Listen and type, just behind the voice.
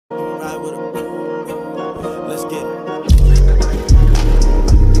with him. Let's get it.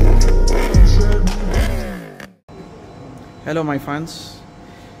 Hello my fans,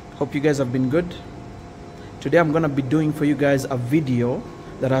 hope you guys have been good. Today I'm gonna be doing for you guys a video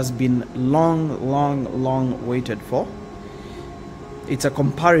that has been long waited for. It's a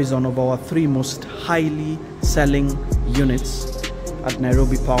comparison of our 3 most highly selling units at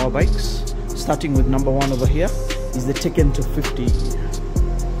Nairobi Powerbikes. Starting with number 1 over here is the Tekken 250.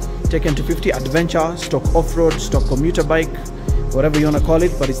 Tekken 250 adventure, stock off-road, stock commuter bike, whatever you wanna call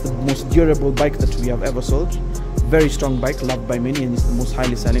it, but it's the most durable bike that we have ever sold. Very strong bike, loved by many, and it's the most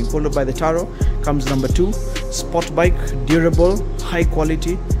highly selling. Followed by the Taro comes number 2, sport bike, durable, high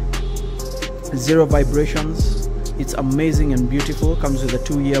quality, 0 vibrations. It's amazing and beautiful, comes with a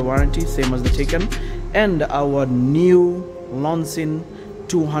 2-year warranty, same as the Tekken. And our new Loncin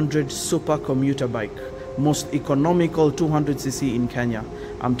 200 super commuter bike, most economical 200cc in Kenya.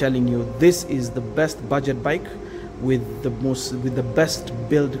 I'm telling you, this is the best budget bike with the best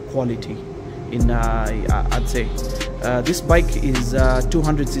build quality in I'd say. This bike is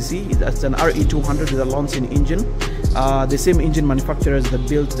 200cc. It's an RE200 with a Loncin engine, the same engine manufacturers that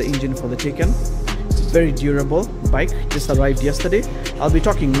built the engine for the Tekken. It's a very durable bike, just arrived yesterday. I'll be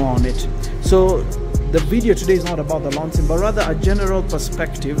talking more on it. So the video today is not about the Loncin, but rather a general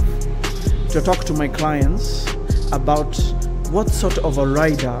perspective to talk to my clients about what sort of a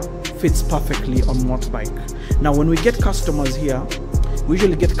rider fits perfectly on what bike. Now when we get customers here, we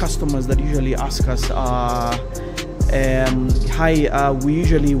usually get customers that usually ask us, I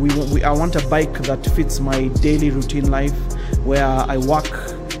want a bike that fits my daily routine life, where I work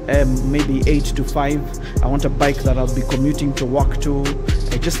maybe 8 to 5. I want a bike that I'll be commuting to work to,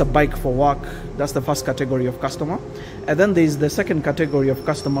 just a bike for work. That's the first category of customer. And then there's the second category of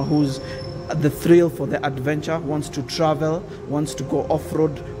customer who's the thrill for the adventure, wants to travel, wants to go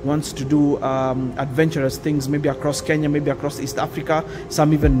off-road, wants to do adventurous things, maybe across Kenya, maybe across East Africa,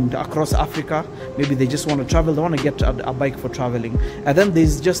 some even across Africa. Maybe they just want to travel, they want to get a bike for traveling. And then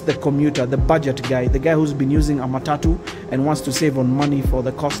there's just the commuter, the budget guy, the guy who's been using a matatu and wants to save on money for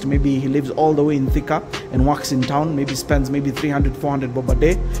the cost. Maybe he lives all the way in Thika and works in town, maybe spends maybe 300-400 bob a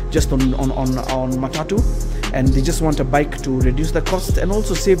day just on matatu, and they just want a bike to reduce the cost and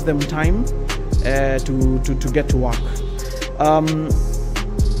also save them time to get to work.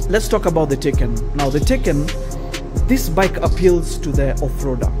 Let's talk about the Tekken. Now the Tekken, this bike appeals to the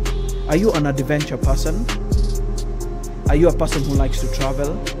off-roader. Are you an adventure person? Are you a person who likes to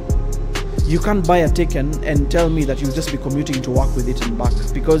travel? You can't buy a Tekken and tell me that you'll just be commuting to work with it and back,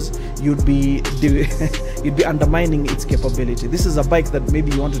 because you'd be undermining its capability. This is a bike that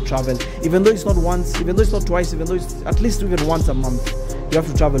maybe you want to travel, even though it's not once, even though it's not twice, even though it's at least even once a month. You have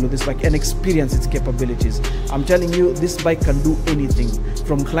to travel with this bike and experience its capabilities. I'm telling you, this bike can do anything,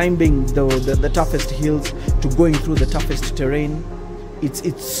 from climbing the toughest hills to going through the toughest terrain. It's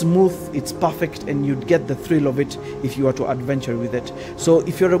smooth, it's perfect, and you'd get the thrill of it if you were to adventure with it. So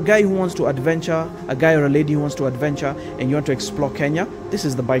if you're a guy who wants to adventure, a guy or a lady who wants to adventure, and you want to explore Kenya, this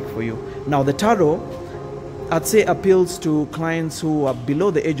is the bike for you. Now the Taro, I'd say, appeals to clients who are below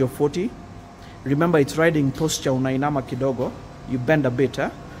the age of 40. Remember, it's riding posture, unainama kidogo, you bend a bit,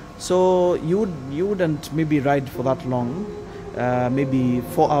 so you wouldn't maybe ride for that long. Maybe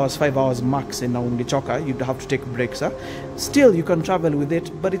 4 hours, 5 hours max in ungechoka. You'd have to take breaks. Still, you can travel with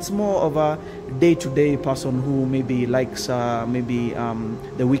it, but it's more of a day-to-day person who maybe likes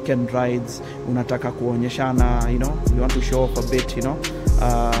the weekend rides. Unataka kuonyeshana, you know, you want to show off a bit, you know.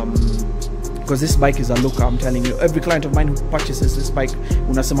 Because this bike is a looker, I'm telling you. Every client of mine who purchases this bike,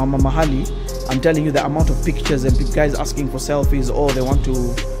 unasema mahali, I'm telling you, the amount of pictures and guys asking for selfies, or they want to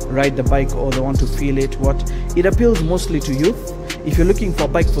ride the bike, or they want to feel it, it appeals mostly to youth. If you're looking for a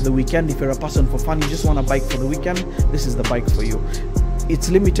bike for the weekend, if you're a person for fun, you just want a bike for the weekend, this is the bike for you. It's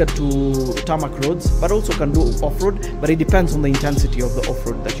limited to tarmac roads, but also can do off-road, but it depends on the intensity of the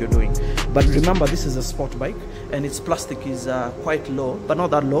off-road that you're doing. But remember, this is a sport bike, and its plastic is quite low, but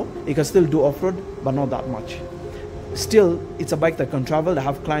not that low. It can still do off-road, but not that much. Still, it's a bike that can travel. I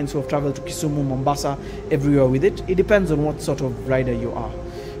have clients who have traveled to Kisumu, Mombasa, everywhere with it. It depends on what sort of rider you are.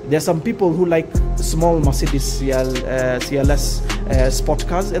 There are some people who like small Mercedes CLS sport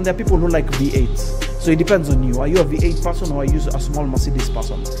cars, and there are people who like V8s. So it depends on you. Are you a V8 person, or are you a small Mercedes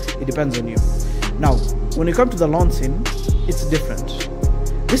person? It depends on you. Now, when you come to the Loncin, it's different.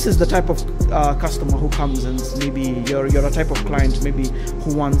 This is the type of customer who comes, and maybe you're a type of client maybe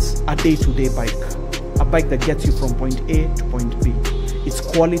who wants a day-to-day bike. A bike that gets you from point A to point B. It's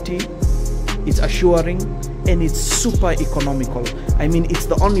quality, it's assuring, and it's super economical. I mean, it's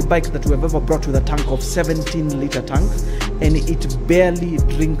the only bike that we've ever brought with a tank of 17-liter tank, and it barely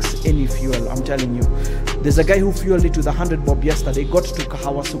drinks any fuel. I'm telling you, there's a guy who fueled it with 100 bob yesterday, got to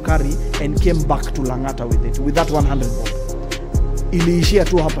Kahawa Sukari and came back to Langata with it, with that 100 bob. Iliishia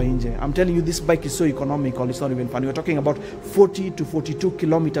tu hapa nje. I'm telling you, this bike is so economical, it's not even funny. We're talking about 40 to 42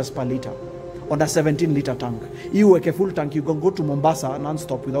 kilometers per liter on a 17-liter tank. You work a full tank, you can go to Mombasa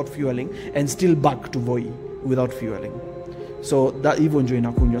non-stop without fueling and still back to Voi without fueling. So that even join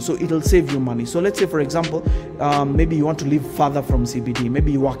Akunya. So it'll save you money. So let's say, for example, maybe you want to live further from CBD.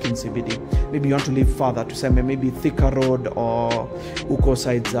 Maybe you work in CBD. Maybe you want to live further to say maybe Thika Road or Uko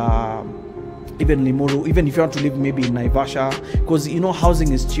sides, even Limuru. Even if you want to live maybe in Naivasha, because you know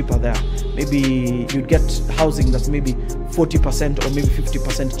housing is cheaper there. Maybe you'd get housing that's maybe 40% or maybe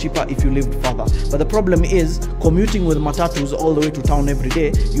 50% cheaper if you lived further. But the problem is commuting with matatus all the way to town every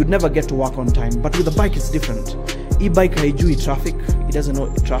day, you'd never get to work on time. But with a bike, it's different. E-bike haijui traffic, it doesn't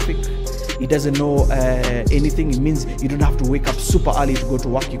know traffic, it doesn't know anything. It means you don't have to wake up super early to go to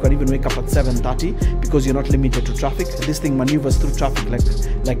work. You can even wake up at 7:30 because you're not limited to traffic. This thing maneuvers through traffic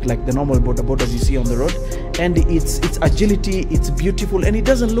like the normal bodas you see on the road, and its agility, it's beautiful, and it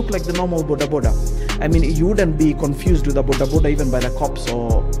doesn't look like the normal boda. I mean, you wouldn't be confused with a boda even by the cops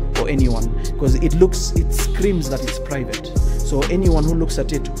or anyone, because it screams that it's private. So anyone who looks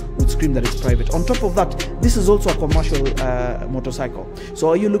at it would scream that it's private. On top of that, this is also a commercial motorcycle. So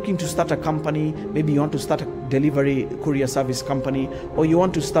are you looking to start a company? Maybe you want to start a delivery courier service company, or you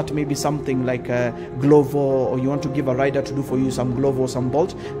want to start maybe something like a Glovo, or you want to give a rider to do for you some Glovo, some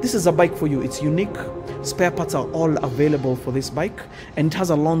Bolt. This is a bike for you. It's unique. Spare parts are all available for this bike, and it has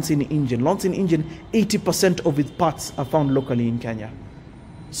a Loncin engine. Loncin engine, 80% of its parts are found locally in Kenya.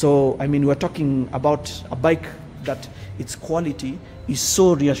 So I mean, we're talking about a bike that its quality is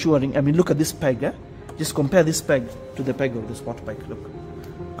so reassuring. I mean, look at this peg, eh? Just compare this peg to the peg of the SportBIKE. Look,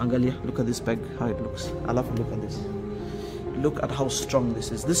 Angalia, look at this peg, how it looks. I love to look at this. Look at how strong this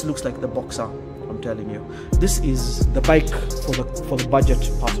is. This looks like the Boxer, I'm telling you. This is the bike for the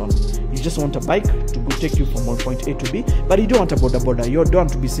budget person. You just want a bike to go take you from one point A to B, but you don't want a boda. You don't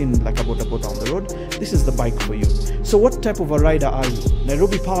want to be seen like a boda on the road. This is the bike for you. So what type of a rider are you?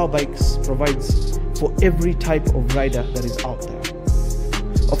 Nairobi Powerbikes provides for every type of rider that is out there.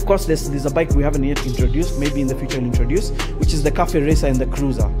 Of course, there's a bike we haven't yet introduced, maybe in the future we'll introduce, which is the cafe racer and the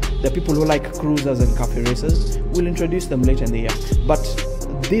cruiser. The people who like cruisers and cafe racers, we'll introduce them later in the year. But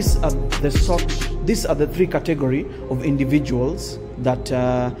these are the three category of individuals that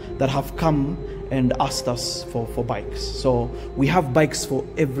have come and asked us for bikes. So we have bikes for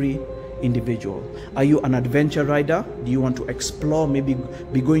every individual. Are you an adventure rider? Do you want to explore, maybe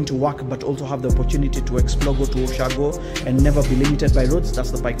be going to work but also have the opportunity to explore, go to Oshago and never be limited by roads?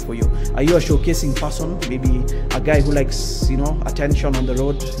 That's the bike for you. Are you a showcasing person? Maybe a guy who likes, you know, attention on the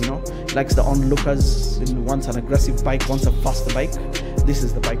road, you know, likes the onlookers, wants an aggressive bike, wants a faster bike? This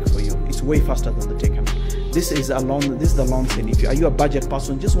is the bike for you. It's way faster than the Tekken. This is the Loncin. Are you a budget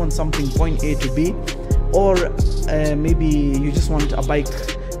person, just want something point A to B, or maybe you just want a bike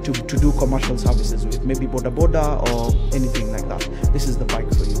to do commercial services with, maybe boda or anything like that. This is the bike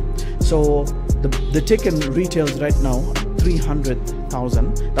for you. So the Tekken retails right now at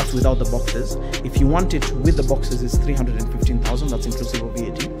 300,000. That's without the boxes. If you want it with the boxes, it's 315,000. That's inclusive of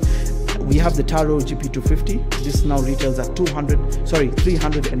VAT. We have the Taro GP250. This now retails at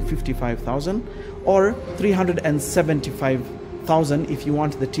 355,000 or 375,000 if you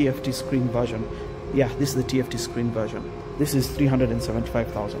want the TFT screen version. Yeah, this is the TFT screen version. This is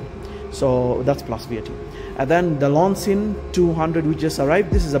 375,000. So that's plus VAT. And then the Loncin 200 which just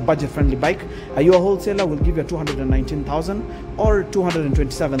arrived. This is a budget-friendly bike. Are you a wholesaler? We'll give you 219,000 or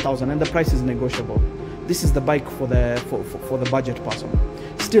 227,000, and the price is negotiable. This is the bike for the budget person.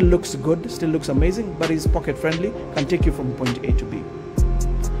 Still looks good, still looks amazing, but is pocket friendly, can take you from point A to B.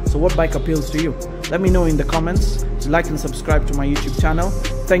 So what bike appeals to you? Let me know in the comments. Like and subscribe to my YouTube channel.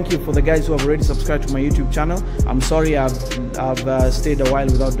 Thank you for the guys who have already subscribed to my YouTube channel. I'm sorry I've stayed a while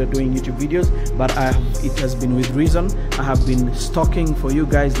without doing YouTube videos, but it has been with reason. I have been stalking for you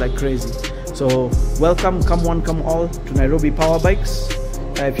guys like crazy. So welcome, come one, come all to Nairobi Powerbikes.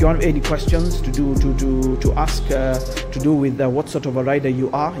 If you have any questions to ask to do with what sort of a rider you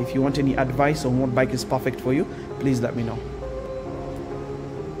are, if you want any advice on what bike is perfect for you, please let me know.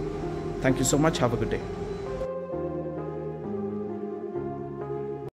 Thank you so much. Have a good day.